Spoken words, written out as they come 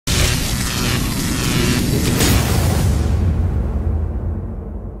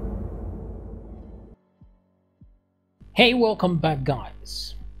Hey, welcome back,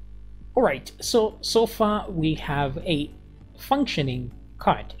 guys. All right, so far we have a functioning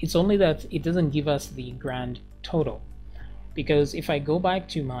cart. It's only that it doesn't give us the grand total, because if I go back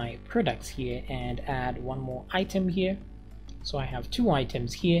to my products here and add one more item here, so I have two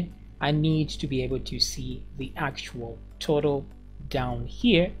items here, I need to be able to see the actual total down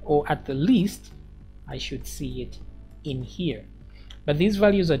here, or at the least I should see it in here. But these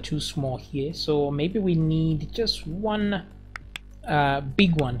values are too small here, so maybe we need just one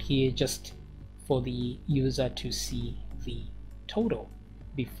big one here, just for the user to see the total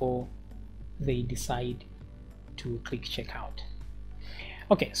before they decide to click checkout.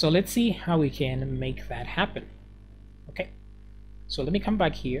 Okay, so let's see how we can make that happen. Okay, so let me come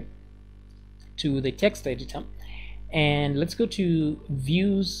back here to the text editor and let's go to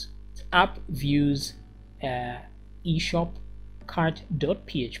views, app views, eShop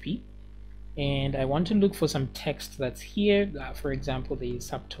cart.php, and I want to look for some text that's here, for example the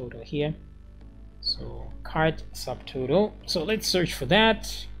subtotal here, so cart subtotal. So let's search for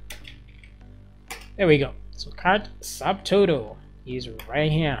that. There we go. So cart subtotal is right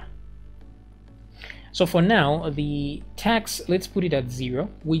here. So for now the tax, let's put it at 0.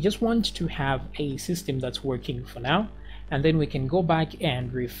 We just want to have a system that's working for now, and then we can go back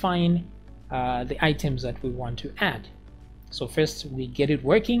and refine the items that we want to add. So first we get it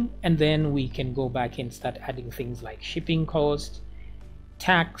working, and then we can go back and start adding things like shipping cost,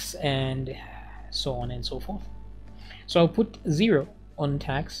 tax, and so on and so forth. So I'll put 0 on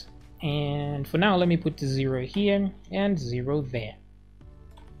tax, and for now let me put 0 here and 0 there,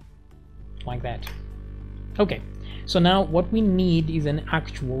 like that. Okay, so now what we need is an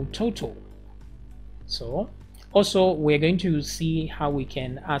actual total. So also we're going to see how we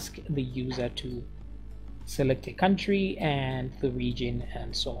can ask the user to select a country and the region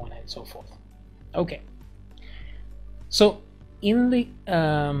and so on and so forth. Okay, so in the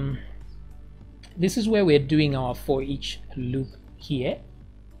this is where we're doing our for each loop here.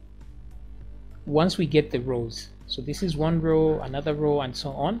 Once we get the rows, so this is one row, another row, and so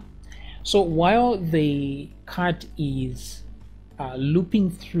on. So while the cart is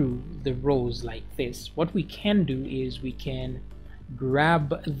looping through the rows like this, what we can do is we can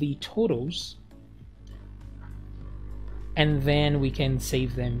grab the totals and then we can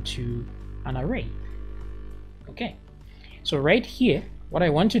save them to an array. Okay, so right here what I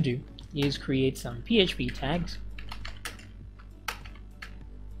want to do is create some PHP tags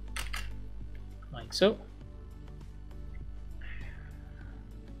like so.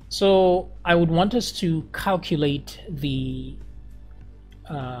 So I would want us to calculate the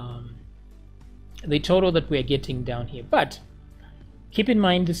total that we're getting down here, but keep in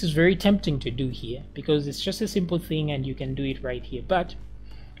mind this is very tempting to do here because it's just a simple thing and you can do it right here. But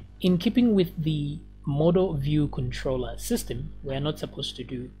in keeping with the model view controller system, we're not supposed to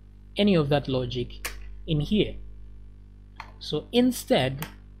do any of that logic in here. So instead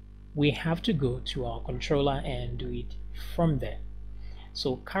we have to go to our controller and do it from there.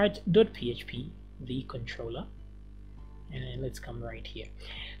 So cart.php, the controller, and let's come right here.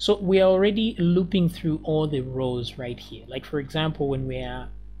 So we are already looping through all the rows right here, like for example when we are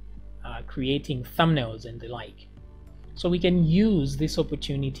creating thumbnails and the like. So we can use this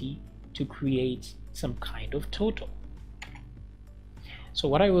opportunity to create some kind of total. So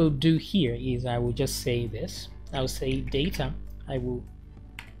what I will do here is I will just say this. I'll say data, I will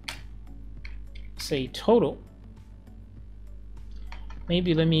say total,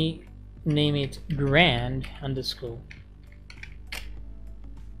 maybe let me name it grand underscore.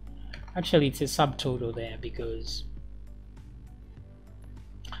 Actually it's a subtotal there because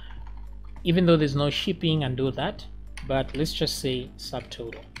even though there's no shipping and all that, but let's just say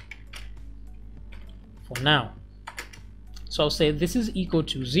subtotal for now. So I'll say this is equal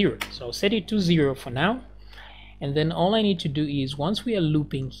to 0, so I'll set it to 0 for now, and then all I need to do is once we are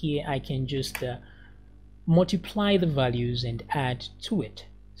looping here I can just multiply the values and add to it.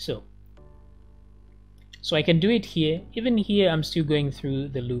 So I can do it here. Even here I'm still going through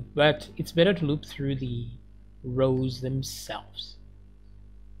the loop, but it's better to loop through the rows themselves.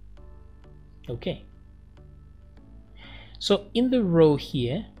 Okay, so in the row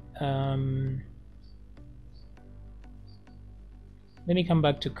here, let me come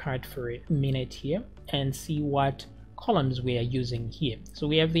back to cart for a minute here and see what columns we are using here. So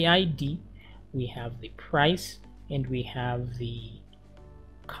we have the ID, we have the price, and we have the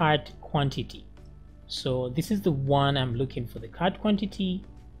cart quantity. So this is the one I'm looking for, the cart quantity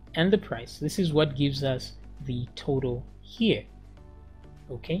and the price. This is what gives us the total here.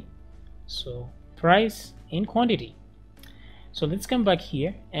 Okay, so price and quantity. So let's come back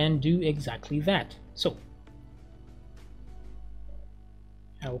here and do exactly that. So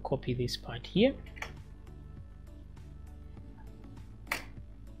I'll copy this part here.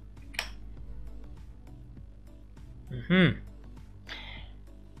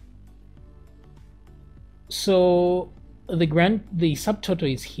 So the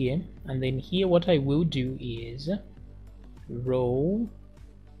subtotal is here, and then here what I will do is row.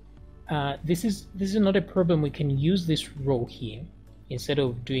 This is not a problem. We can use this row here instead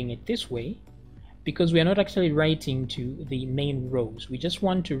of doing it this way, because we are not actually writing to the main rows. We just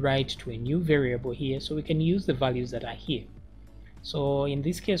want to write to a new variable here, so we can use the values that are here. So in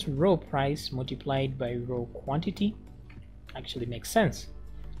this case, row price multiplied by row quantity actually makes sense.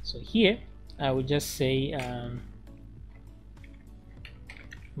 So here I would just say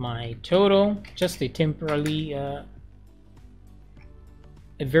my total, just a temporarily a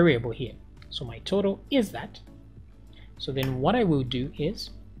variable here. So my total is that. So then what I will do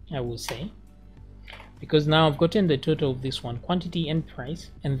is I will say, because now I've gotten the total of this one, quantity and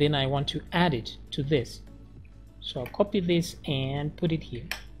price, and then I want to add it to this. So I'll copy this and put it here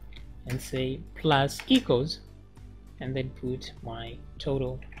and say plus equals, and then put my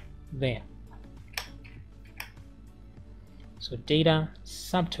total there. So data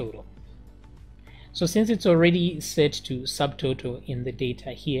subtotal. So since it's already set to subtotal in the data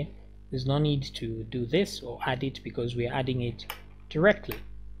here, there's no need to do this or add it because we're adding it directly.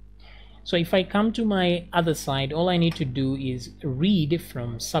 So if I come to my other side, all I need to do is read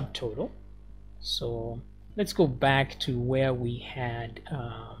from subtotal. So let's go back to where we had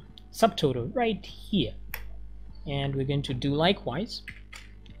subtotal right here, and we're going to do likewise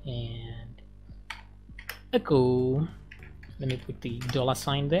and echo. Let me put the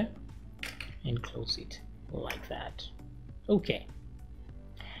 $sign there and close it like that. Okay,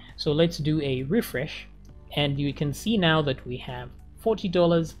 so let's do a refresh, and you can see now that we have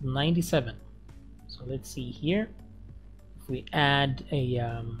 $40.97. So let's see here, if we add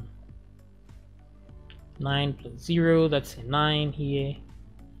a 9 plus 0, that's a 9 here,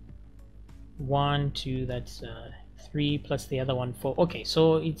 1 2, that's 3 plus the other one 4. Okay,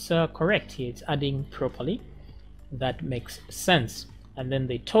 so it's correct here, it's adding properly. That makes sense. And then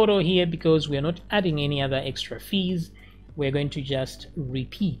the total here, because we're not adding any other extra fees, we're going to just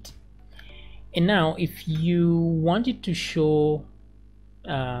repeat. And now if you wanted to show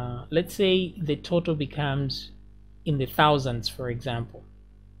let's say the total becomes in the thousands, for example.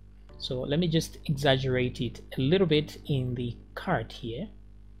 So let me just exaggerate it a little bit in the cart here.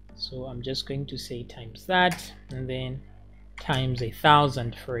 So I'm just going to say times that, and then times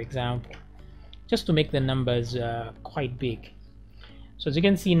 1,000, for example, just to make the numbers quite big. So as you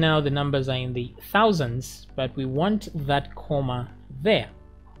can see now, the numbers are in the thousands, but we want that comma there.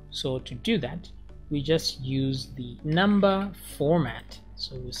 So to do that, we just use the number format.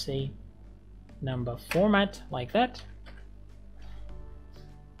 So we'll say number format like that.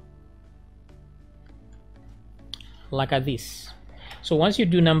 Like this. So once you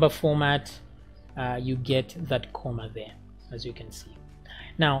do number format, you get that comma there, as you can see.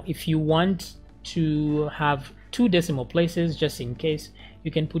 Now, if you want to have 2 decimal places, just in case,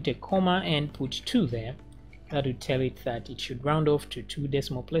 you can put a comma and put 2 there. That would tell it that it should round off to 2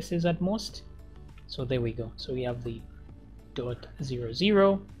 decimal places at most. So there we go. So we have the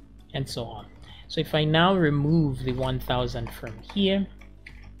 .00 and so on. So if I now remove the 1000 from here,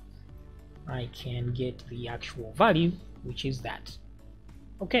 I can get the actual value, which is that.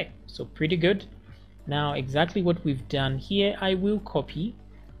 Okay, so pretty good. Now exactly what we've done here, I will copy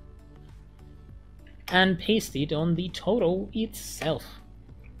and paste it on the total itself.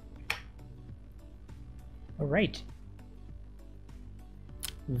 All right,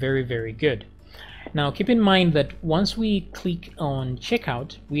 very, very good. Now keep in mind that once we click on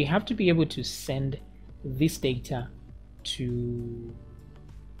checkout, we have to be able to send this data to,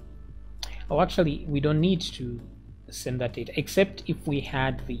 oh, actually we don't need to send that data, except if we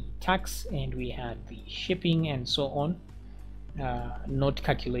had the tax and we had the shipping and so on not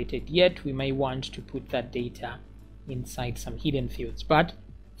calculated yet. We may want to put that data inside some hidden fields, but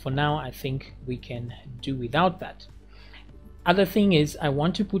for now I think we can do without that. Other thing is, I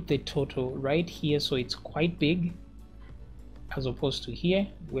want to put the total right here so it's quite big, as opposed to here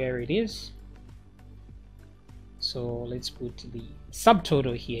where it is. So let's put the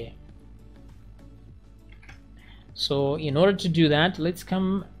subtotal here. So in order to do that, let's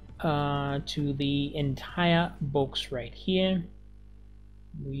come to the entire box right here,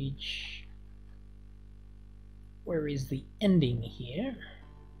 where is the ending here?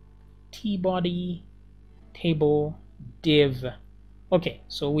 T-body, table, div. Okay,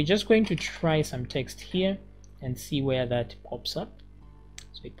 so we're just going to try some text here and see where that pops up.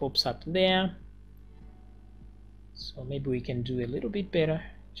 So it pops up there. So maybe we can do a little bit better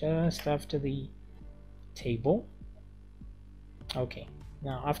just after the table. Okay,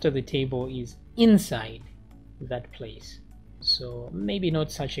 now after the table is inside that place, so maybe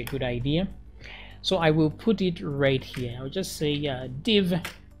not such a good idea. So I will put it right here. I'll just say div.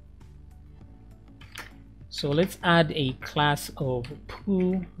 So let's add a class of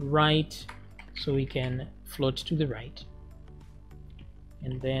poo right, so we can float to the right.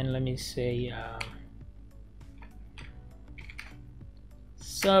 And then let me say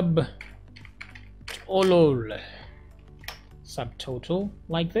subtotal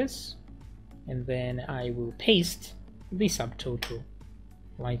like this, and then I will paste the subtotal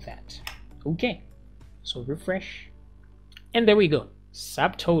like that. Okay, so refresh, and there we go,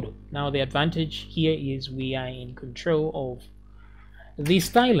 subtotal. Now the advantage here is we are in control of the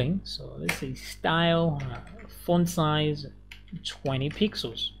styling. So let's say style, font size 20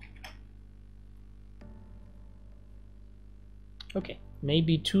 pixels. Okay,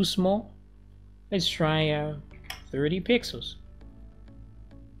 maybe too small. Let's try 30 pixels.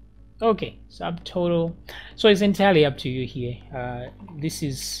 Okay, subtotal. So it's entirely up to you here. This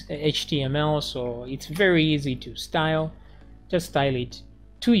is HTML, so it's very easy to style. Just style it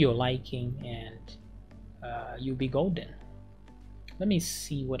to your liking, and you'll be golden. Let me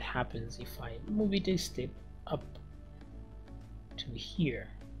see what happens if I move it a step up to here.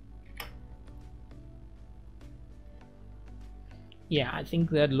 Yeah, I think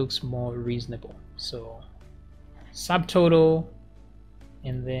that looks more reasonable. So subtotal,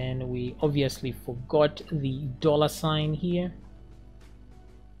 and then we obviously forgot the $sign here.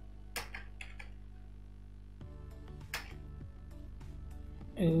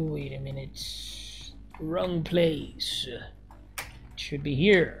 Oh, wait a minute, wrong place. It should be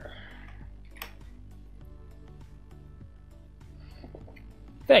here.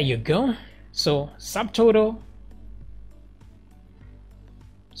 There you go. So subtotal.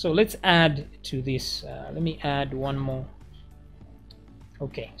 So let's add to this. Let me add one more.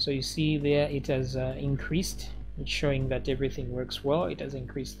 Okay, so you see there it has increased. It's showing that everything works well. It has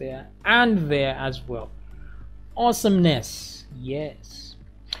increased there and there as well. Awesomeness. Yes.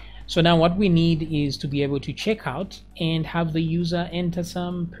 So now what we need is to be able to check out and have the user enter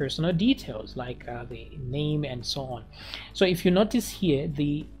some personal details like the name and so on. So if you notice here,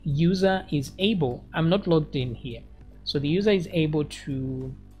 the user is able, I'm not logged in here, so the user is able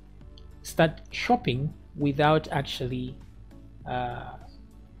to start shopping without actually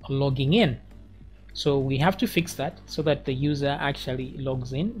logging in. So we have to fix that so that the user actually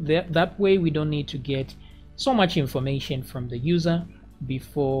logs in. That way we don't need to get so much information from the user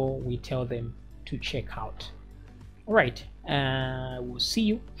before we tell them to check out. All right, we'll see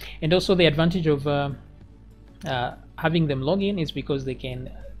you. And also the advantage of having them log in is because they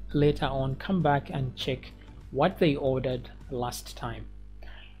can later on come back and check what they ordered last time.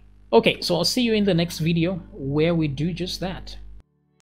 Okay, so I'll see you in the next video where we do just that.